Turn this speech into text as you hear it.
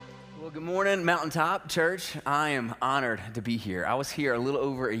Well, good morning, Mountaintop Church. I am honored to be here. I was here a little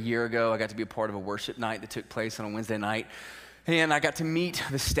over a year ago. I got to be a part of a worship night that took place on a Wednesday night. And I got to meet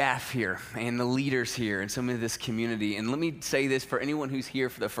the staff here and the leaders here and some of this community. And let me say this for anyone who's here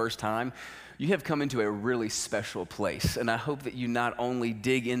for the first time, you have come into a really special place. And I hope that you not only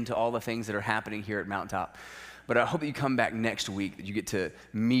dig into all the things that are happening here at Mountaintop, but I hope that you come back next week, that you get to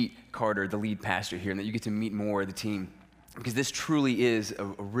meet Carter, the lead pastor here, and that you get to meet more of the team. Because this truly is a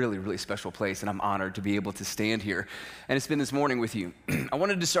really, really special place, and I'm honored to be able to stand here and spend this morning with you. I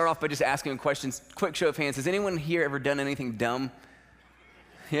wanted to start off by just asking questions. Quick show of hands. Has anyone here ever done anything dumb?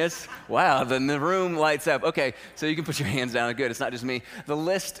 Yes? Wow, then the room lights up. Okay, so you can put your hands down. Good, it's not just me. The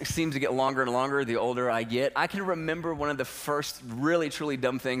list seems to get longer and longer the older I get. I can remember one of the first really, truly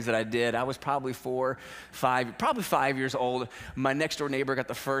dumb things that I did. I was probably 5 years old. My next door neighbor got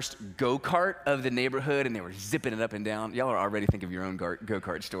the first go-kart of the neighborhood, and they were zipping it up and down. Y'all are already thinking of your own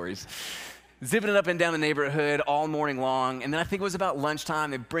go-kart stories. Zipping it up and down the neighborhood all morning long, and then I think it was about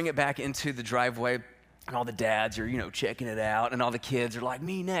lunchtime, they bring it back into the driveway. And all the dads are, checking it out, and all the kids are like,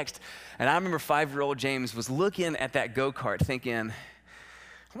 me next. And I remember 5-year-old James was looking at that go-kart thinking,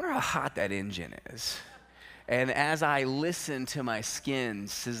 I wonder how hot that engine is. And as I listened to my skin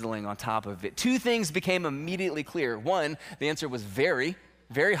sizzling on top of it, two things became immediately clear. One, the answer was very,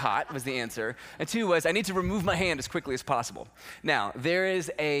 very hot was the answer. And two was, I need to remove my hand as quickly as possible. Now, there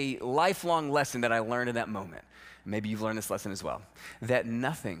is a lifelong lesson that I learned in that moment. Maybe you've learned this lesson as well, that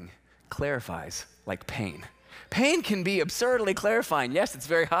nothing clarifies like pain. Pain can be absurdly clarifying. Yes, it's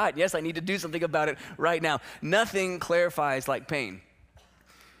very hot. Yes, I need to do something about it right now. Nothing clarifies like pain.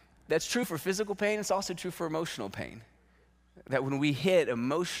 That's true for physical pain. It's also true for emotional pain. That when we hit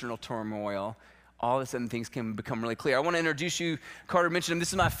emotional turmoil, all of a sudden things can become really clear. I want to introduce you. Carter mentioned him. This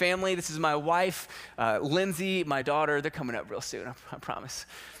is my family. This is my wife, Lindsay, my daughter. They're coming up real soon, I promise.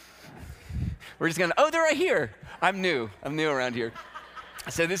 We're just going to, they're right here. I'm new around here.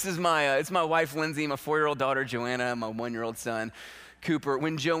 So this is it's my wife, Lindsay, my 4-year-old daughter, Joanna, my 1-year-old son, Cooper.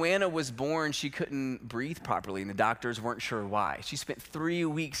 When Joanna was born, she couldn't breathe properly, and the doctors weren't sure why. She spent 3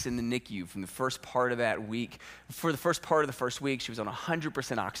 weeks in the NICU from the first part of that week. For the first part of the first week, she was on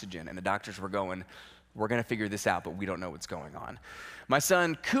 100% oxygen, and the doctors were going, we're going to figure this out, but we don't know what's going on. My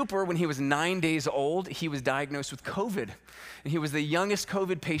son, Cooper, when he was 9 days old, he was diagnosed with COVID. And he was the youngest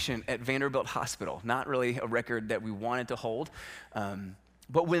COVID patient at Vanderbilt Hospital. Not really a record that we wanted to hold.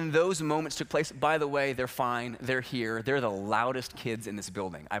 But when those moments took place, by the way, they're fine, they're here, they're the loudest kids in this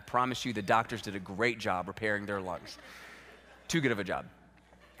building. I promise you the doctors did a great job repairing their lungs. Too good of a job.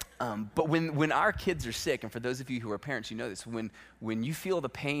 But when our kids are sick, and for those of you who are parents, you know this, when you feel the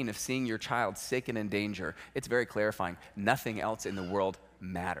pain of seeing your child sick and in danger, it's very clarifying. Nothing else in the world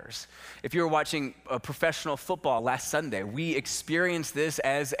matters. If you were watching professional football last Sunday, we experienced this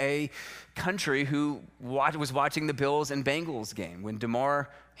as a country who was watching the Bills and Bengals game when Damar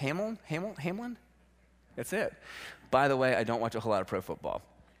Hamlin? That's it. By the way, I don't watch a whole lot of pro football.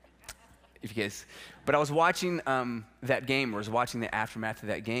 But I was watching that game, or was watching the aftermath of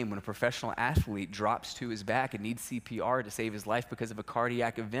that game when a professional athlete drops to his back and needs CPR to save his life because of a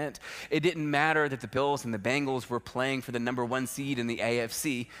cardiac event. It didn't matter that the Bills and the Bengals were playing for the number 1 seed in the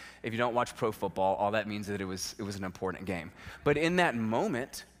AFC. If you don't watch pro football, all that means that it was an important game. But in that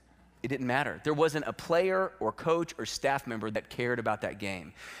moment, it didn't matter. There wasn't a player or coach or staff member that cared about that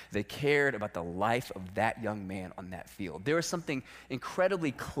game. They cared about the life of that young man on that field. There was something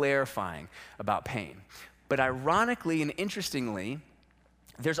incredibly clarifying about pain. But ironically and interestingly,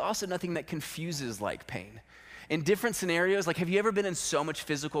 there's also nothing that confuses like pain. In different scenarios, like have you ever been in so much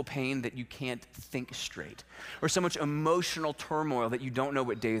physical pain that you can't think straight? Or so much emotional turmoil that you don't know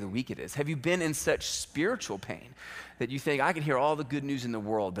what day of the week it is? Have you been in such spiritual pain that you think, I can hear all the good news in the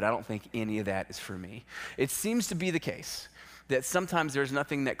world, but I don't think any of that is for me? It seems to be the case that sometimes there's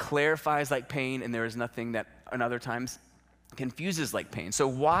nothing that clarifies like pain, and there is nothing that, in other times, confuses like pain. So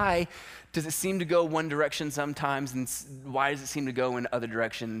why does it seem to go one direction sometimes, and why does it seem to go in other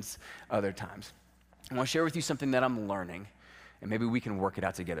directions other times? I want to share with you something that I'm learning, and maybe we can work it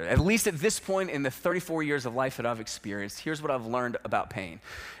out together. At least at this point in the 34 years of life that I've experienced, here's what I've learned about pain.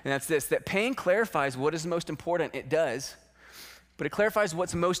 And that's this, that pain clarifies what is most important. It does, but it clarifies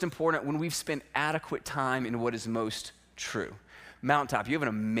what's most important when we've spent adequate time in what is most true. Mountaintop, you have an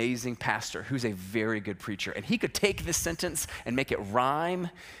amazing pastor who's a very good preacher, and he could take this sentence and make it rhyme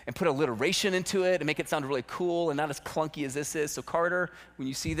and put alliteration into it and make it sound really cool and not as clunky as this is. So Carter, when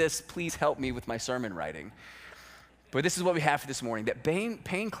you see this, please help me with my sermon writing. But this is what we have for this morning, that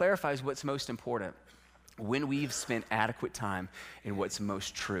pain clarifies what's most important. when we've spent adequate time in what's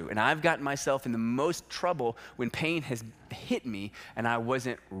most true. And I've gotten myself in the most trouble when pain has hit me and I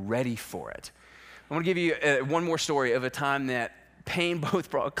wasn't ready for it. I want to give you one more story of a time that pain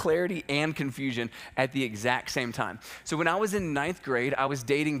both brought clarity and confusion at the exact same time. So when I was in 9th grade, I was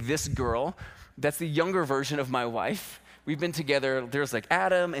dating this girl. That's the younger version of my wife. We've been together, there's like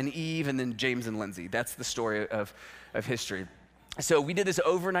Adam and Eve and then James and Lindsay. That's the story of history. So we did this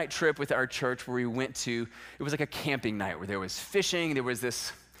overnight trip with our church where we went to, it was like a camping night where there was fishing, there was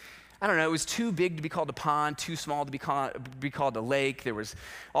this, I don't know, it was too big to be called a pond, too small to be called a lake. There was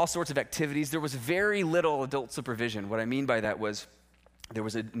all sorts of activities. There was very little adult supervision. What I mean by that was there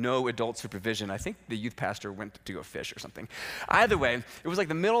was no adult supervision. I think the youth pastor went to go fish or something. Either way, it was like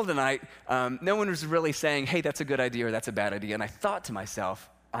the middle of the night. No one was really saying, hey, that's a good idea or that's a bad idea. And I thought to myself,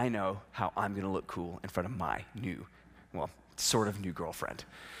 I know how I'm going to look cool in front of my new, well, sort of new girlfriend.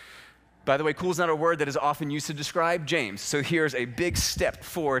 By the way, cool is not a word that is often used to describe James. So here's a big step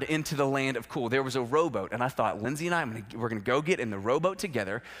forward into the land of cool. There was a rowboat, and I thought, Lindsay and I, we're going to go get in the rowboat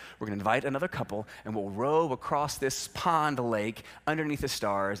together. We're going to invite another couple, and we'll row across this pond lake underneath the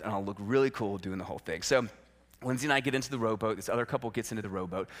stars, and I'll look really cool doing the whole thing. So Lindsay and I get into the rowboat. This other couple gets into the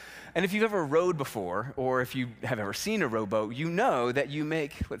rowboat. And if you've ever rowed before, or if you have ever seen a rowboat, you know that you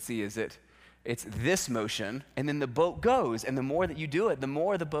make, it's this motion, and then the boat goes. And the more that you do it, the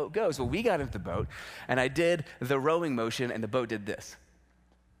more the boat goes. Well, we got into the boat, and I did the rowing motion, and the boat did this.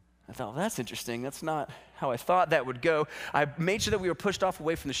 I thought, well, that's interesting. That's not how I thought that would go. I made sure that we were pushed off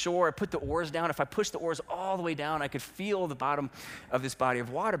away from the shore. I put the oars down. If I pushed the oars all the way down, I could feel the bottom of this body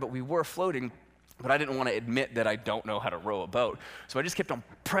of water, but we were floating. But I didn't want to admit that I don't know how to row a boat. So I just kept on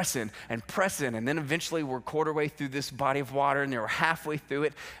pressing, and then eventually we're quarter way through this body of water, and they were halfway through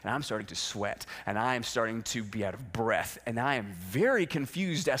it, and I'm starting to sweat, and I am starting to be out of breath, and I am very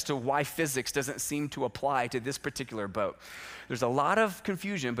confused as to why physics doesn't seem to apply to this particular boat. There's a lot of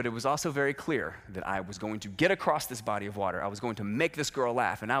confusion, but it was also very clear that I was going to get across this body of water. I was going to make this girl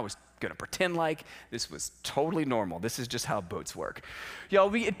laugh, and I was going to pretend like this was totally normal. This is just how boats work.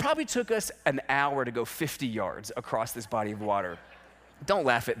 Y'all, it probably took us an hour to go 50 yards across this body of water. Don't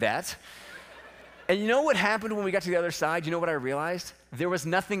laugh at that. And you know what happened when we got to the other side? You know what I realized? There was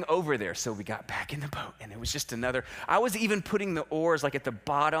nothing over there. So we got back in the boat, and it was just another. I was even putting the oars like at the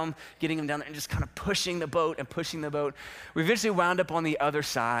bottom, getting them down there, and just kind of pushing the boat and pushing the boat. We eventually wound up on the other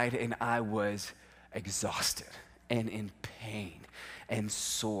side, and I was exhausted and in pain and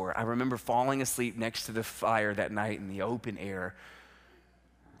sore. I remember falling asleep next to the fire that night in the open air,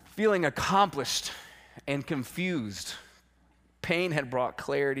 feeling accomplished and confused. Pain had brought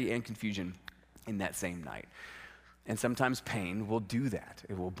clarity and confusion in that same night. And sometimes pain will do that.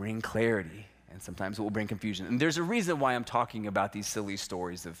 It will bring clarity, and sometimes it will bring confusion. And there's a reason why I'm talking about these silly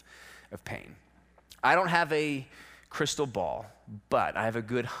stories of pain. I don't have a crystal ball, but I have a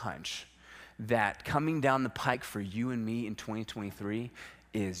good hunch that coming down the pike for you and me in 2023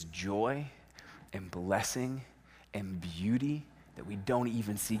 is joy and blessing and beauty that we don't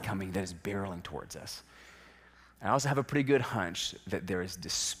even see coming, that is barreling towards us. I also have a pretty good hunch that there is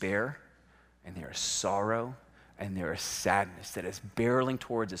despair and there is sorrow and there is sadness that is barreling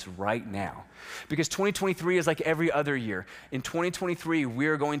towards us right now. Because 2023 is like every other year. In 2023, we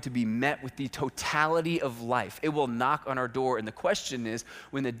are going to be met with the totality of life. It will knock on our door, and the question is,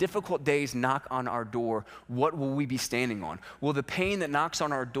 when the difficult days knock on our door, what will we be standing on? Will the pain that knocks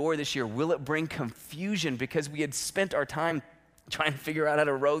on our door this year, will it bring confusion because we had spent our time trying to figure out how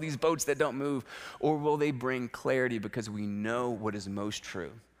to row these boats that don't move? Or will they bring clarity because we know what is most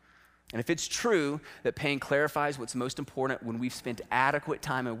true? And if it's true that pain clarifies what's most important when we've spent adequate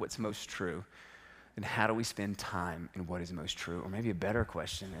time in what's most true, then how do we spend time in what is most true? Or maybe a better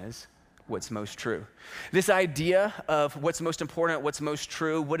question is, what's most true? This idea of what's most important, what's most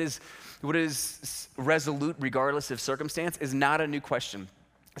true, what is resolute regardless of circumstance is not a new question.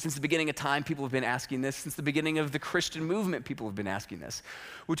 Since the beginning of time, people have been asking this. Since the beginning of the Christian movement, people have been asking this,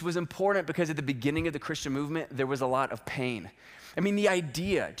 which was important because at the beginning of the Christian movement, there was a lot of pain. I mean,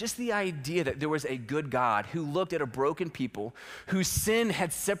 just the idea that there was a good God who looked at a broken people whose sin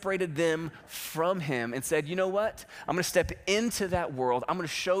had separated them from him and said, you know what? I'm going to step into that world. I'm going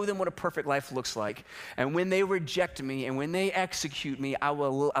to show them what a perfect life looks like. And when they reject me and when they execute me, I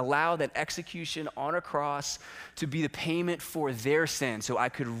will allow that execution on a cross to be the payment for their sin so I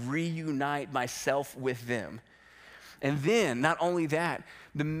could reunite myself with them. And then, not only that,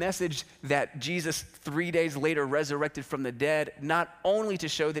 the message that Jesus 3 days later resurrected from the dead, not only to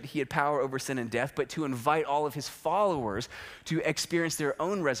show that he had power over sin and death, but to invite all of his followers to experience their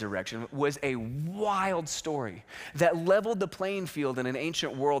own resurrection, was a wild story that leveled the playing field in an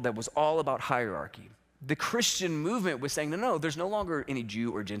ancient world that was all about hierarchy. The Christian movement was saying, no, there's no longer any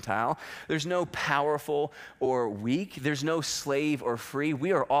Jew or Gentile. There's no powerful or weak. There's no slave or free.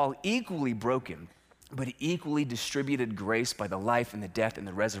 We are all equally broken, but equally distributed grace by the life and the death and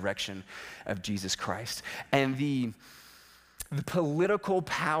the resurrection of Jesus Christ. And the political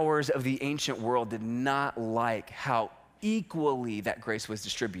powers of the ancient world did not like how equally that grace was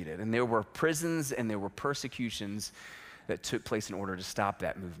distributed. And there were prisons and there were persecutions that took place in order to stop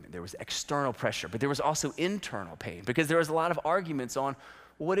that movement. There was external pressure, but there was also internal pain because there was a lot of arguments on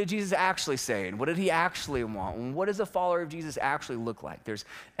what did Jesus actually say and what did he actually want and what does a follower of Jesus actually look like. There's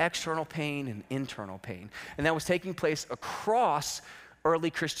external pain and internal pain. And that was taking place across early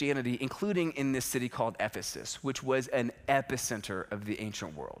Christianity, including in this city called Ephesus, which was an epicenter of the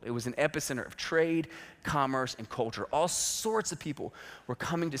ancient world. It was an epicenter of trade, commerce, and culture. All sorts of people were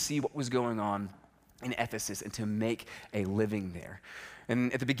coming to see what was going on in Ephesus and to make a living there.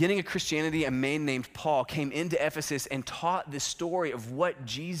 And at the beginning of Christianity, a man named Paul came into Ephesus and taught this story of what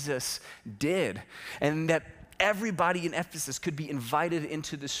Jesus did, and that everybody in Ephesus could be invited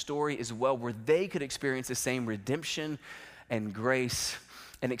into the story as well, where they could experience the same redemption and grace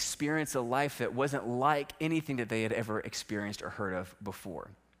and experience a life that wasn't like anything that they had ever experienced or heard of before.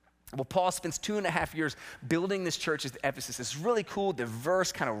 Well, Paul spends 2.5 years building this church at Ephesus, this really cool,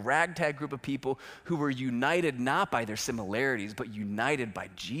 diverse, kind of ragtag group of people who were united not by their similarities, but united by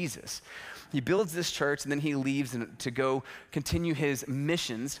Jesus. He builds this church, and then he leaves to go continue his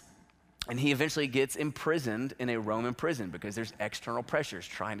missions, and he eventually gets imprisoned in a Roman prison because there's external pressures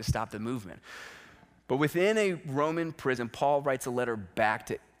trying to stop the movement. But within a Roman prison, Paul writes a letter back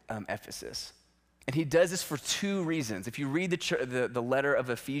to Ephesus. And he does this for two reasons. If you read the letter of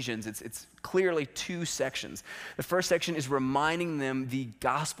Ephesians, it's clearly two sections. The first section is reminding them the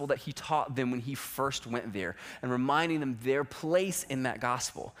gospel that he taught them when he first went there and reminding them their place in that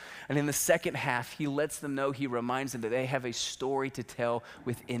gospel. And in the second half, he lets them know, he reminds them that they have a story to tell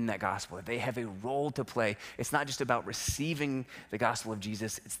within that gospel, that they have a role to play. It's not just about receiving the gospel of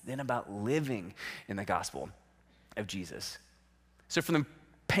Jesus, it's then about living in the gospel of Jesus. So from the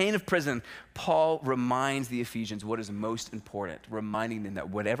pain of prison, Paul reminds the Ephesians what is most important, reminding them that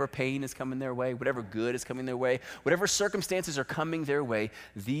whatever pain is coming their way, whatever good is coming their way, whatever circumstances are coming their way,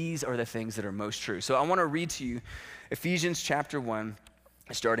 these are the things that are most true. So I want to read to you Ephesians chapter 1,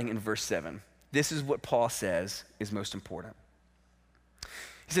 starting in verse 7. This is what Paul says is most important.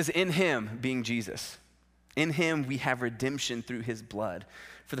 He says, in him, being Jesus, in him we have redemption through his blood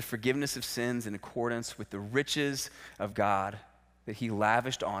for the forgiveness of sins in accordance with the riches of God that he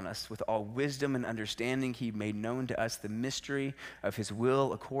lavished on us. With all wisdom and understanding, he made known to us the mystery of his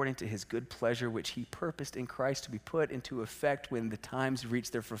will according to his good pleasure, which he purposed in Christ to be put into effect when the times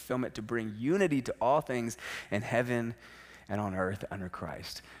reach their fulfillment, to bring unity to all things in heaven and on earth under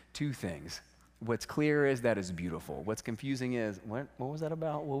Christ. Two things. What's clear is that is beautiful. What's confusing is, what was that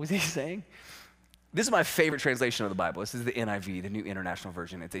about? What was he saying? This is my favorite translation of the Bible. This is the NIV, the New International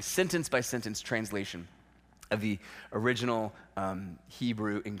Version. It's a sentence-by-sentence translation of the original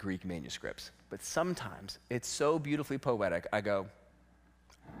Hebrew and Greek manuscripts. But sometimes it's so beautifully poetic, I go,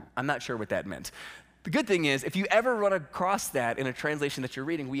 I'm not sure what that meant. The good thing is, if you ever run across that in a translation that you're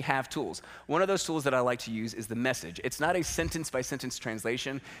reading, we have tools. One of those tools that I like to use is the Message. It's not a sentence-by-sentence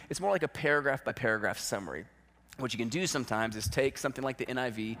translation. It's more like a paragraph-by-paragraph summary. What you can do sometimes is take something like the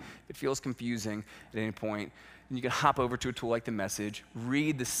NIV, if it feels confusing at any point, and you can hop over to a tool like the Message,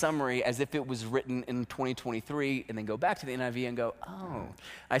 read the summary as if it was written in 2023, and then go back to the NIV and go, oh,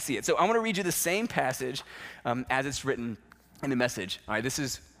 I see it. So I want to read you the same passage as it's written in the Message. All right, this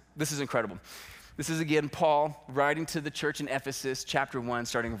is incredible. This is, again, Paul writing to the church in Ephesus, chapter 1,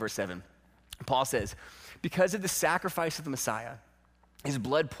 starting in verse 7. Paul says, because of the sacrifice of the Messiah, his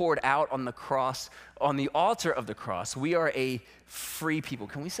blood poured out on the cross, on the altar of the cross, we are a free people.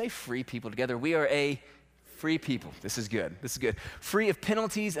 Can we say free people together? We are a free people. This is good. This is good. Free of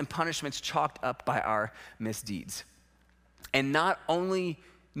penalties and punishments chalked up by our misdeeds. And not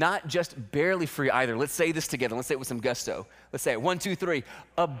just barely free either. Let's say this together. Let's say it with some gusto. Let's say it. 1, 2, 3.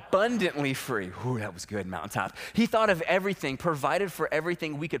 Abundantly free. Ooh, that was good, Mountaintop. He thought of everything, provided for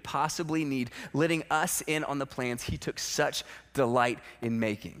everything we could possibly need, letting us in on the plans he took such delight in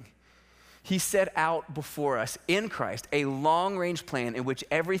making. He set out before us in Christ a long-range plan in which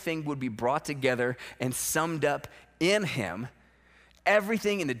everything would be brought together and summed up in him.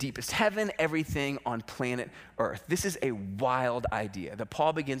 Everything in the deepest heaven, everything on planet Earth. This is a wild idea that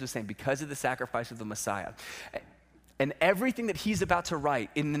Paul begins with saying, because of the sacrifice of the Messiah. And everything that he's about to write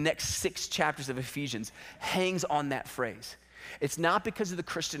in the next 6 chapters of Ephesians hangs on that phrase. It's not because of the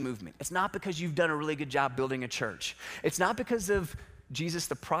Christian movement. It's not because you've done a really good job building a church. It's not because of Jesus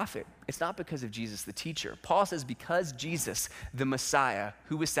the prophet, it's not because of Jesus the teacher. Paul says because Jesus, the Messiah,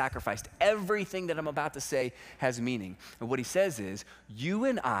 who was sacrificed, everything that I'm about to say has meaning. And what he says is, you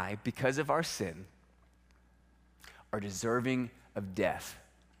and I, because of our sin, are deserving of death.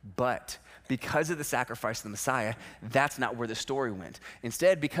 But because of the sacrifice of the Messiah, that's not where the story went.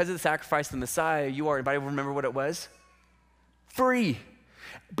 Instead, because of the sacrifice of the Messiah, you are, anybody remember what it was? Free.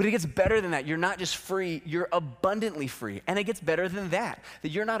 But it gets better than that. You're not just free, you're abundantly free. And it gets better than that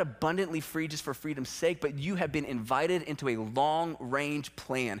you're not abundantly free just for freedom's sake, but you have been invited into a long-range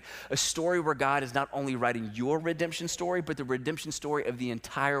plan, a story where God is not only writing your redemption story, but the redemption story of the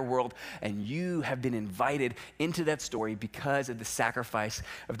entire world. And you have been invited into that story because of the sacrifice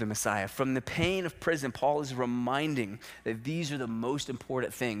of the Messiah. From the pain of prison, Paul is reminding that these are the most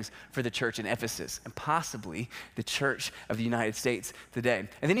important things for the church in Ephesus, and possibly the church of the United States today.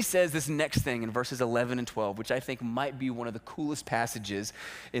 And then he says this next thing in verses 11 and 12, which I think might be one of the coolest passages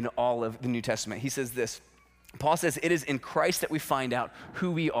in all of the New Testament. He says this, Paul says, it is in Christ that we find out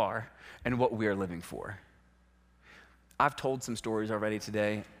who we are and what we are living for. I've told some stories already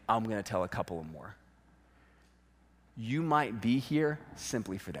today. I'm going to tell a couple of more. You might be here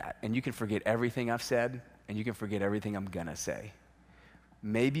simply for that. And you can forget everything I've said, and you can forget everything I'm going to say.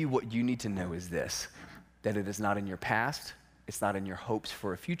 Maybe what you need to know is this, that it is not in your past, it's not in your hopes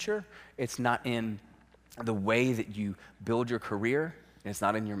for a future. It's not in the way that you build your career. And it's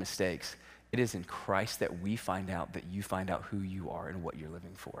not in your mistakes. It is in Christ that we find out, that you find out who you are and what you're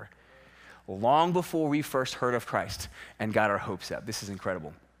living for. Long before we first heard of Christ and got our hopes up, this is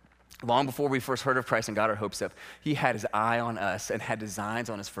incredible. Long before we first heard of Christ and got our hopes up, he had his eye on us and had designs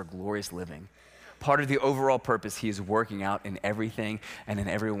on us for glorious living. Part of the overall purpose he is working out in everything and in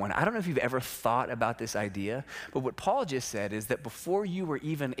everyone. I don't know if you've ever thought about this idea, but what Paul just said is that before you were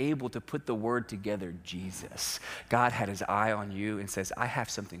even able to put the word together, Jesus, God had his eye on you and says, I have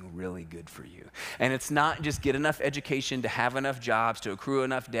something really good for you. And it's not just get enough education to have enough jobs, to accrue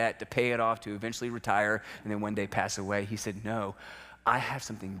enough debt, to pay it off, to eventually retire, and then one day pass away. He said, no, I have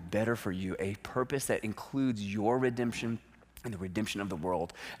something better for you, a purpose that includes your redemption and the redemption of the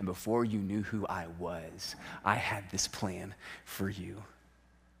world. And before you knew who I was, I had this plan for you.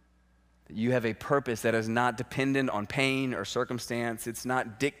 You have a purpose that is not dependent on pain or circumstance. It's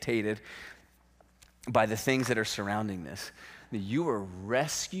not dictated by the things that are surrounding this. You were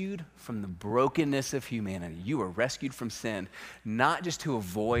rescued from the brokenness of humanity. You were rescued from sin, not just to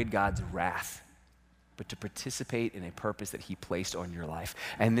avoid God's wrath, but to participate in a purpose that he placed on your life.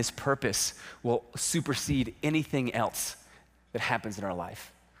 And this purpose will supersede anything else that happens in our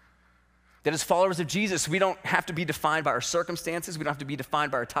life. That as followers of Jesus, we don't have to be defined by our circumstances. We don't have to be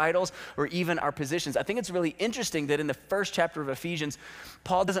defined by our titles or even our positions. I think it's really interesting that in the first chapter of Ephesians,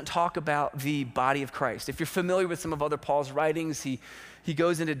 Paul doesn't talk about the body of Christ. If you're familiar with some of other Paul's writings, he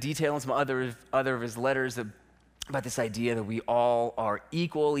goes into detail in some other of his letters about this idea that we all are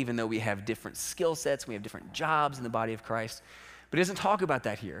equal, even though we have different skill sets, we have different jobs in the body of Christ. But he doesn't talk about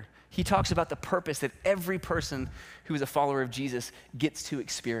that here. He talks about the purpose that every person who is a follower of Jesus gets to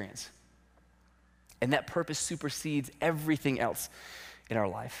experience. And that purpose supersedes everything else in our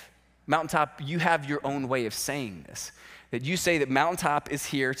life. Mountaintop, you have your own way of saying this. That you say that Mountaintop is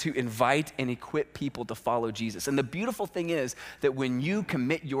here to invite and equip people to follow Jesus. And the beautiful thing is that when you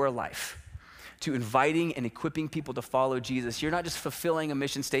commit your life to inviting and equipping people to follow Jesus, you're not just fulfilling a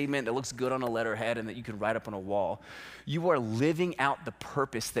mission statement that looks good on a letterhead and that you can write up on a wall. You are living out the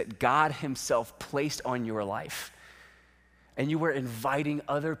purpose that God himself placed on your life. And you are inviting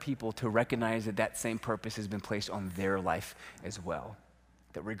other people to recognize that that same purpose has been placed on their life as well.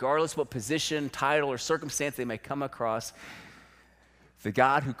 That regardless what position, title, or circumstance they may come across, the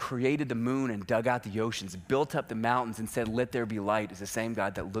God who created the moon and dug out the oceans, built up the mountains and said, let there be light, is the same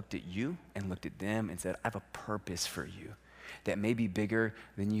God that looked at you and looked at them and said, I have a purpose for you that may be bigger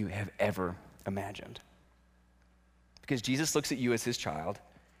than you have ever imagined. Because Jesus looks at you as his child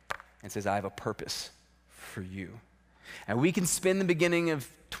and says, I have a purpose for you. And we can spend the beginning of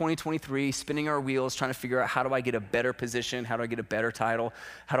 2023 spinning our wheels trying to figure out, how do I get a better position? How do I get a better title?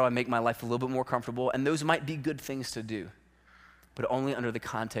 How do I make my life a little bit more comfortable? And those might be good things to do, but only under the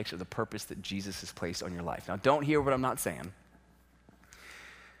context of the purpose that Jesus has placed on your life. Now, don't hear what I'm not saying.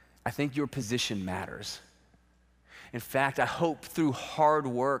 I think your position matters. In fact, I hope through hard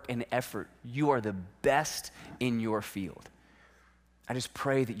work and effort, you are the best in your field. I just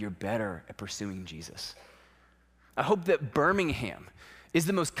pray that you're better at pursuing Jesus. I hope that Birmingham is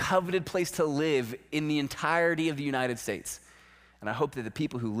the most coveted place to live in the entirety of the United States. And I hope that the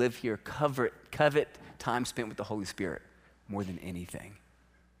people who live here covet time spent with the Holy Spirit more than anything.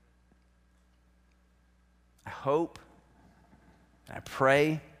 I hope I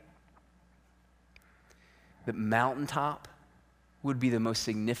pray that Mountaintop would be the most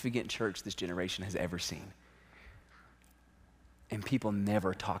significant church this generation has ever seen. And people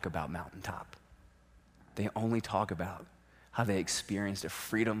never talk about Mountaintop. They only talk about how they experienced a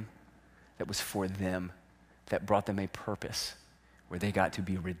freedom that was for them, that brought them a purpose, where they got to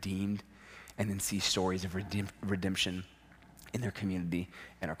be redeemed and then see stories of redemption in their community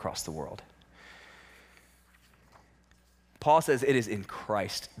and across the world. Paul says it is in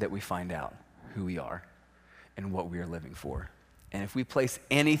Christ that we find out who we are and what we are living for. And if we place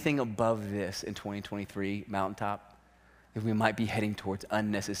anything above this in 2023, Mountaintop, then we might be heading towards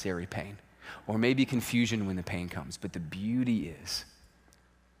unnecessary pain or maybe confusion when the pain comes. But the beauty is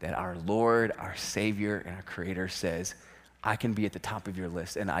that our Lord, our Savior, and our Creator says, I can be at the top of your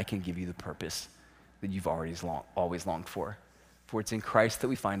list and I can give you the purpose that you've always longed for. For it's in Christ that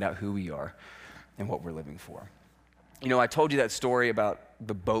we find out who we are and what we're living for. You know, I told you that story about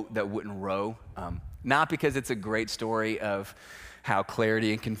the boat that wouldn't row, not because it's a great story of how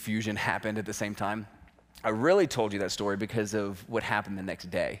clarity and confusion happened at the same time. I really told you that story because of what happened the next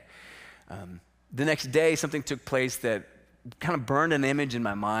day. The next day, something took place that kind of burned an image in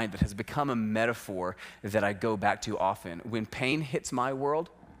my mind that has become a metaphor that I go back to often. When pain hits my world,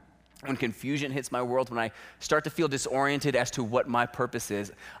 when confusion hits my world, when I start to feel disoriented as to what my purpose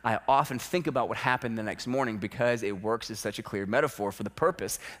is, I often think about what happened the next morning because it works as such a clear metaphor for the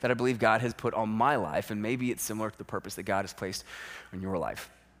purpose that I believe God has put on my life, and maybe it's similar to the purpose that God has placed in your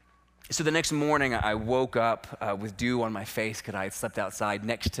life. So the next morning, I woke up with dew on my face because I had slept outside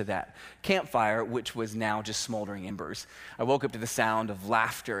next to that campfire, which was now just smoldering embers. I woke up to the sound of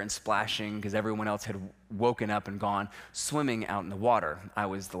laughter and splashing because everyone else had woken up and gone swimming out in the water. I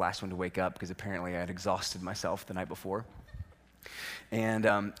was the last one to wake up because apparently I had exhausted myself the night before. And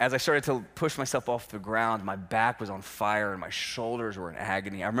as I started to push myself off the ground, my back was on fire and my shoulders were in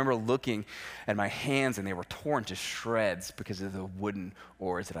agony. I remember looking at my hands and they were torn to shreds because of the wooden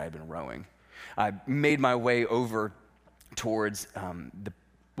oars that I had been rowing. I made my way over towards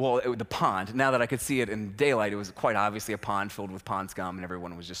the pond. Now that I could see it in daylight, it was quite obviously a pond filled with pond scum and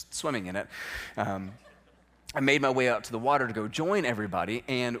everyone was just swimming in it. I made my way out to the water to go join everybody,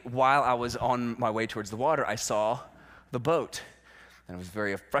 and while I was on my way towards the water, I saw the boat. And I was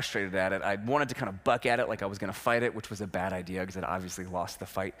very frustrated at it. I wanted to kind of buck at it like I was going to fight it, which was a bad idea because I'd obviously lost the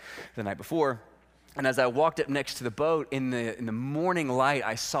fight the night before. And as I walked up next to the boat, in the morning light,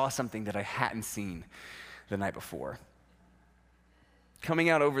 I saw something that I hadn't seen the night before. Coming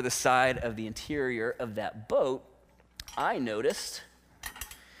out over the side of the interior of that boat, I noticed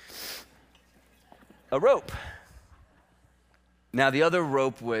a rope. Now, the other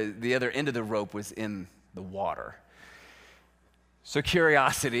end of the rope was in the water. So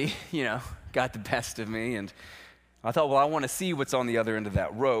curiosity, got the best of me, and I thought, well, I want to see what's on the other end of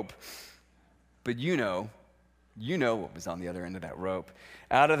that rope. But you know what was on the other end of that rope.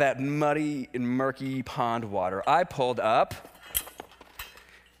 Out of that muddy and murky pond water, I pulled up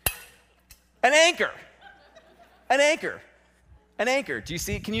an anchor. An anchor. Do you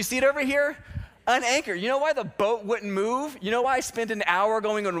see? Can you see it over here? An anchor. You know why the boat wouldn't move? You know why I spent an hour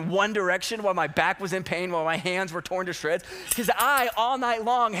going in one direction while my back was in pain, while my hands were torn to shreds? Because I, all night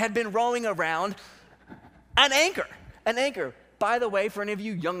long, had been rowing around an anchor. An anchor. By the way, for any of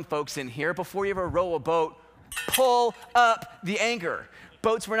you young folks in here, before you ever row a boat, pull up the anchor.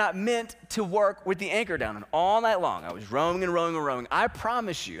 Boats were not meant to work with the anchor down. And all night long, I was rowing and rowing and rowing. I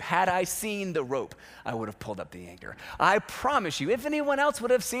promise you, had I seen the rope, I would have pulled up the anchor. I promise you, if anyone else would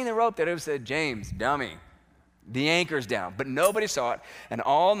have seen the rope, they'd have said, James, dummy, the anchor's down. But nobody saw it. And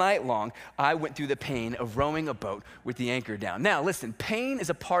all night long, I went through the pain of rowing a boat with the anchor down. Now, listen, pain is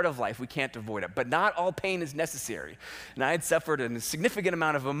a part of life. We can't avoid it. But not all pain is necessary. And I had suffered a significant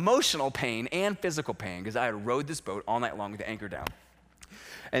amount of emotional pain and physical pain because I had rowed this boat all night long with the anchor down.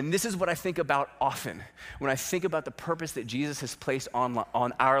 And this is what I think about often. When I think about the purpose that Jesus has placed on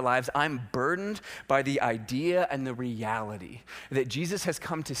our lives, I'm burdened by the idea and the reality that Jesus has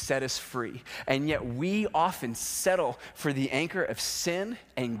come to set us free. And yet we often settle for the anchor of sin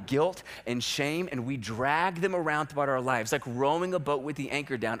and guilt and shame, and we drag them around throughout our lives, like rowing a boat with the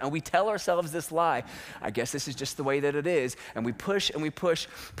anchor down. And we tell ourselves this lie, I guess this is just the way that it is. And we push,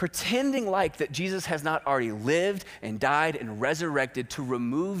 pretending like that Jesus has not already lived and died and resurrected to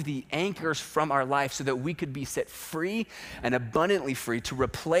remove the anchors from our life so that we could be set free and abundantly free, to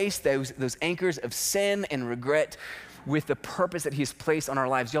replace those anchors of sin and regret with the purpose that he's placed on our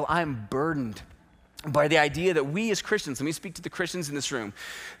lives. Y'all, I'm burdened by the idea that we as Christians, let me speak to the Christians in this room,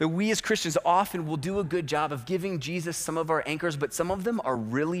 that we as Christians often will do a good job of giving Jesus some of our anchors, but some of them are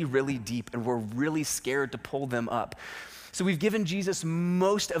really, really deep and we're really scared to pull them up. So we've given Jesus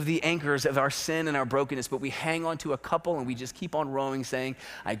most of the anchors of our sin and our brokenness, but we hang on to a couple and we just keep on rowing saying,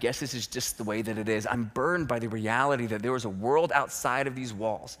 I guess this is just the way that it is. I'm burdened by the reality that there is a world outside of these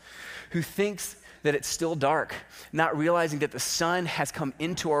walls who thinks that it's still dark, not realizing that the sun has come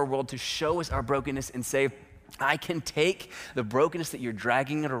into our world to show us our brokenness and say, I can take the brokenness that you're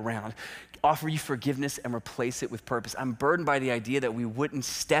dragging it around, offer you forgiveness and replace it with purpose. I'm burdened by the idea that we wouldn't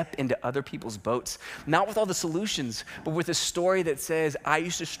step into other people's boats, not with all the solutions, but with a story that says, I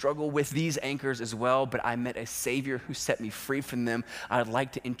used to struggle with these anchors as well, but I met a Savior who set me free from them. I'd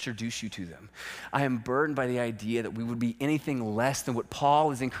like to introduce you to them. I am burdened by the idea that we would be anything less than what Paul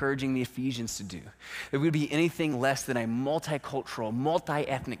is encouraging the Ephesians to do, that we would be anything less than a multicultural,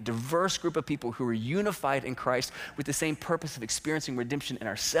 multi-ethnic, diverse group of people who are unified in Christ with the same purpose of experiencing redemption in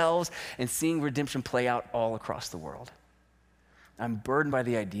ourselves and seeing redemption play out all across the world. I'm burdened by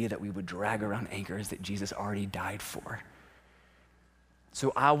the idea that we would drag around anchors that Jesus already died for.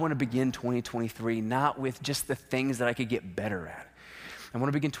 So I want to begin 2023 not with just the things that I could get better at. I want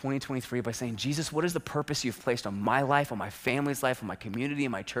to begin 2023 by saying, Jesus, what is the purpose you've placed on my life, on my family's life, on my community,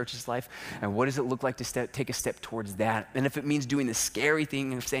 and my church's life? And what does it look like to take a step towards that? And if it means doing the scary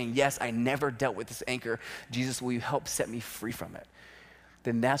thing of saying, yes, I never dealt with this anchor, Jesus, will you help set me free from it?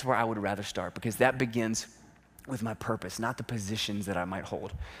 Then that's where I would rather start, because that begins with my purpose, not the positions that I might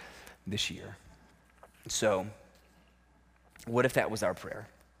hold this year. So, what if that was our prayer?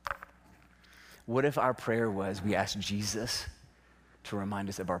 What if our prayer was we asked Jesus to remind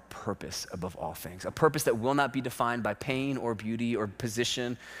us of our purpose above all things, a purpose that will not be defined by pain or beauty or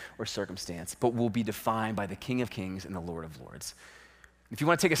position or circumstance, but will be defined by the King of Kings and the Lord of Lords? If you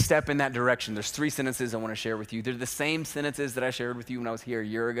want to take a step in that direction, there's 3 sentences I want to share with you. They're the same sentences that I shared with you when I was here a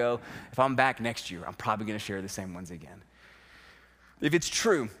year ago. If I'm back next year, I'm probably going to share the same ones again. If it's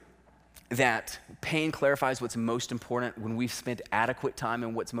true that pain clarifies what's most important when we've spent adequate time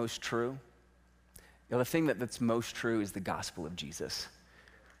in what's most true, the thing that's most true is the gospel of Jesus.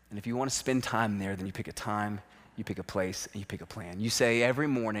 And if you want to spend time there, then you pick a time, you pick a place, and you pick a plan. You say, every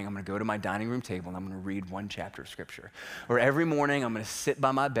morning I'm going to go to my dining room table and I'm going to read one chapter of scripture. Or every morning I'm going to sit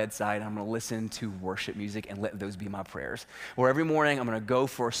by my bedside and I'm going to listen to worship music and let those be my prayers. Or every morning I'm going to go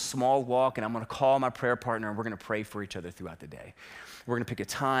for a small walk and I'm going to call my prayer partner and we're going to pray for each other throughout the day. We're going to pick a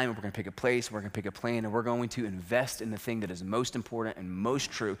time, we're going to pick a place, we're going to pick a plan, and we're going to invest in the thing that is most important and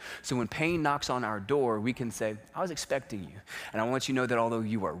most true. So when pain knocks on our door, we can say, I was expecting you. And I want you to know that although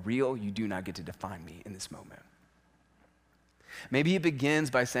you are real, you do not get to define me in this moment. Maybe it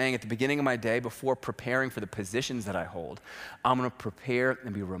begins by saying at the beginning of my day, before preparing for the positions that I hold, I'm going to prepare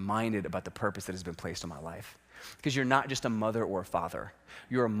and be reminded about the purpose that has been placed on my life. Because you're not just a mother or a father.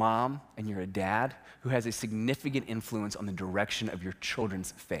 You're a mom and you're a dad who has a significant influence on the direction of your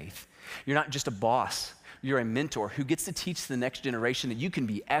children's faith. You're not just a boss. You're a mentor who gets to teach the next generation that you can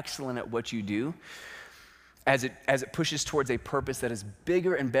be excellent at what you do as it pushes towards a purpose that is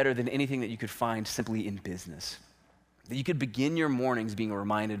bigger and better than anything that you could find simply in business. That you could begin your mornings being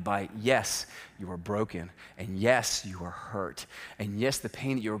reminded by, yes, you are broken, and yes, you are hurt, and yes, the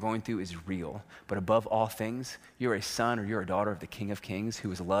pain that you are going through is real, but above all things, you're a son or you're a daughter of the King of Kings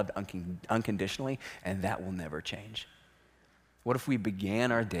who is loved unconditionally, and that will never change. What if we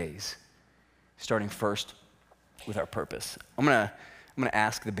began our days starting first with our purpose? I'm gonna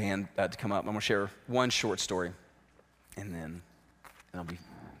ask the band to come up. I'm gonna share one short story, and then I'll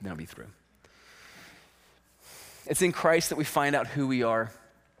be through. It's in Christ that we find out who we are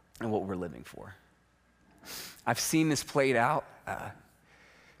and what we're living for. I've seen this played out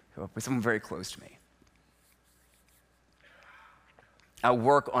with someone very close to me. I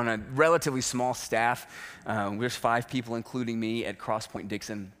work on a relatively small staff. There's 5 people, including me, at Crosspoint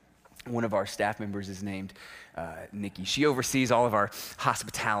Dixon. One of our staff members is named Nikki. She oversees all of our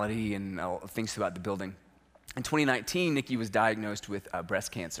hospitality and things throughout the building. In 2019, Nikki was diagnosed with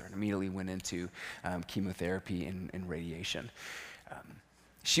breast cancer and immediately went into chemotherapy and radiation.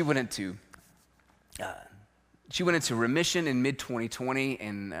 She went into remission in mid-2020,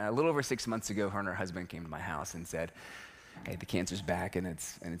 and a little over 6 months ago, her and her husband came to my house and said, hey, the cancer's back and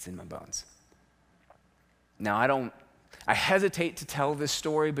it's in my bones. Now, I hesitate to tell this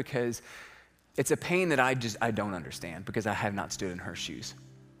story because it's a pain that I don't understand because I have not stood in her shoes.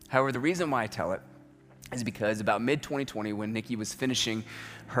 However, the reason why I tell it is because about mid-2020, when Nikki was finishing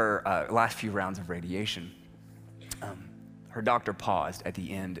her last few rounds of radiation, her doctor paused at the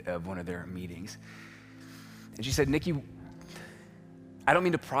end of one of their meetings. And she said, Nikki, I don't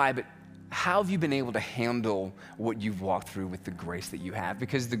mean to pry, but how have you been able to handle what you've walked through with the grace that you have?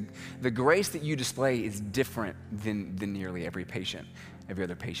 Because the grace that you display is different than nearly every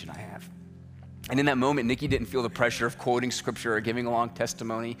other patient I have. And in that moment, Nikki didn't feel the pressure of quoting scripture or giving a long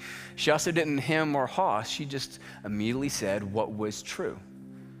testimony. She also didn't hem or haw. She just immediately said what was true.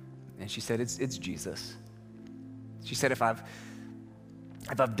 And she said, it's Jesus. She said, if I've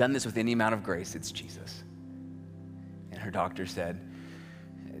done this with any amount of grace, it's Jesus. And her doctor said,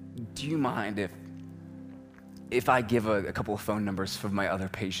 do you mind if I give a couple of phone numbers for my other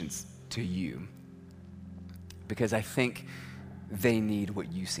patients to you? Because I think they need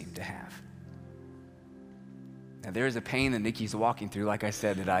what you seem to have. Now, there is a pain that Nikki's walking through, like I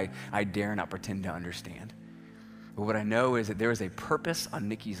said, that I dare not pretend to understand. But what I know is that there is a purpose on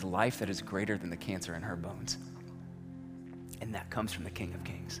Nikki's life that is greater than the cancer in her bones. And that comes from the King of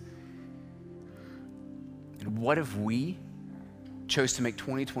Kings. And what if we chose to make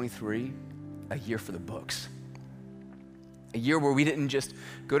 2023 a year for the books? A year where we didn't just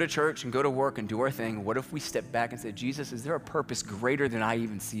go to church and go to work and do our thing. What if we stepped back and said, Jesus, is there a purpose greater than I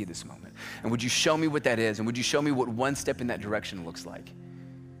even see at this moment? And would you show me what that is? And would you show me what one step in that direction looks like?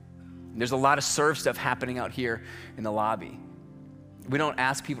 And there's a lot of serve stuff happening out here in the lobby. We don't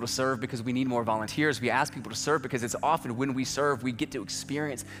ask people to serve because we need more volunteers. We ask people to serve because it's often when we serve, we get to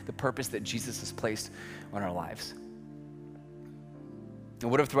experience the purpose that Jesus has placed on our lives. And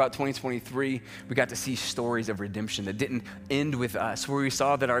what if throughout 2023, we got to see stories of redemption that didn't end with us, where we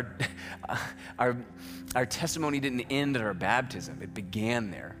saw that our testimony didn't end at our baptism, it began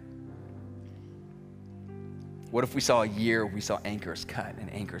there. What if we saw a year where we saw anchors cut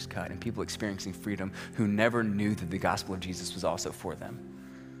and people experiencing freedom who never knew that the gospel of Jesus was also for them?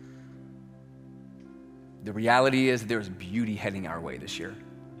 The reality is there's beauty heading our way this year.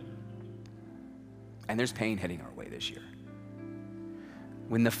 And there's pain heading our way this year.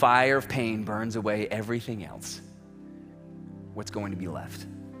 When the fire of pain burns away everything else, what's going to be left?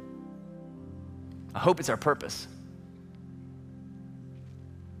 I hope it's our purpose.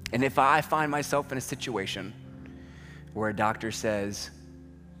 And if I find myself in a situation where a doctor says,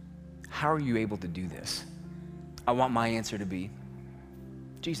 how are you able to do this? I want my answer to be,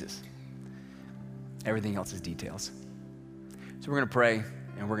 Jesus. Everything else is details. So we're gonna pray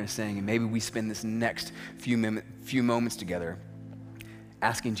and we're gonna sing, and maybe we spend this next few moments together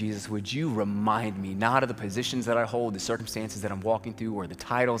asking Jesus, would you remind me not of the positions that I hold, the circumstances that I'm walking through, or the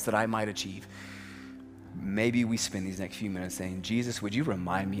titles that I might achieve. Maybe we spend these next few minutes saying, Jesus, would you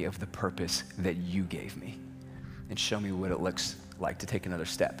remind me of the purpose that you gave me and show me what it looks like to take another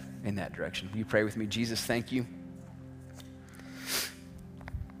step in that direction. Will you pray with me? Jesus, thank you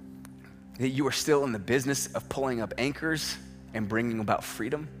that you are still in the business of pulling up anchors and bringing about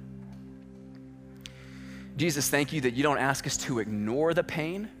freedom. Jesus, thank you that you don't ask us to ignore the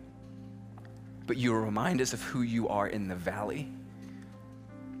pain, but you remind us of who you are in the valley.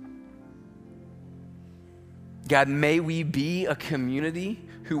 God, may we be a community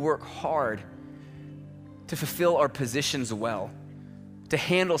who work hard to fulfill our positions well, to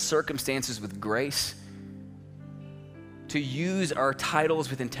handle circumstances with grace, to use our titles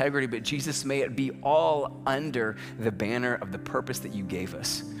with integrity, but Jesus, may it be all under the banner of the purpose that you gave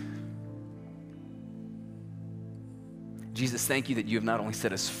us. Jesus, thank you that you have not only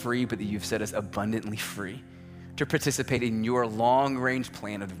set us free, but that you've set us abundantly free to participate in your long-range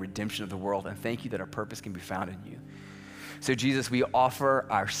plan of the redemption of the world. And thank you that our purpose can be found in you. So Jesus, we offer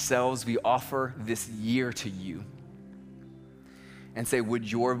ourselves, we offer this year to you and say, would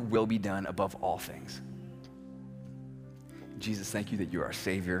your will be done above all things? Jesus, thank you that you are our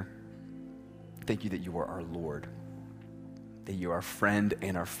Savior. Thank you that you are our Lord, that you are our friend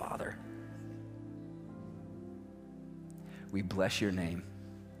and our Father. We bless your name,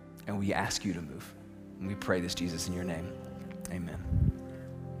 and we ask you to move. And we pray this, Jesus, in your name. Amen.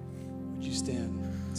 Would you stand?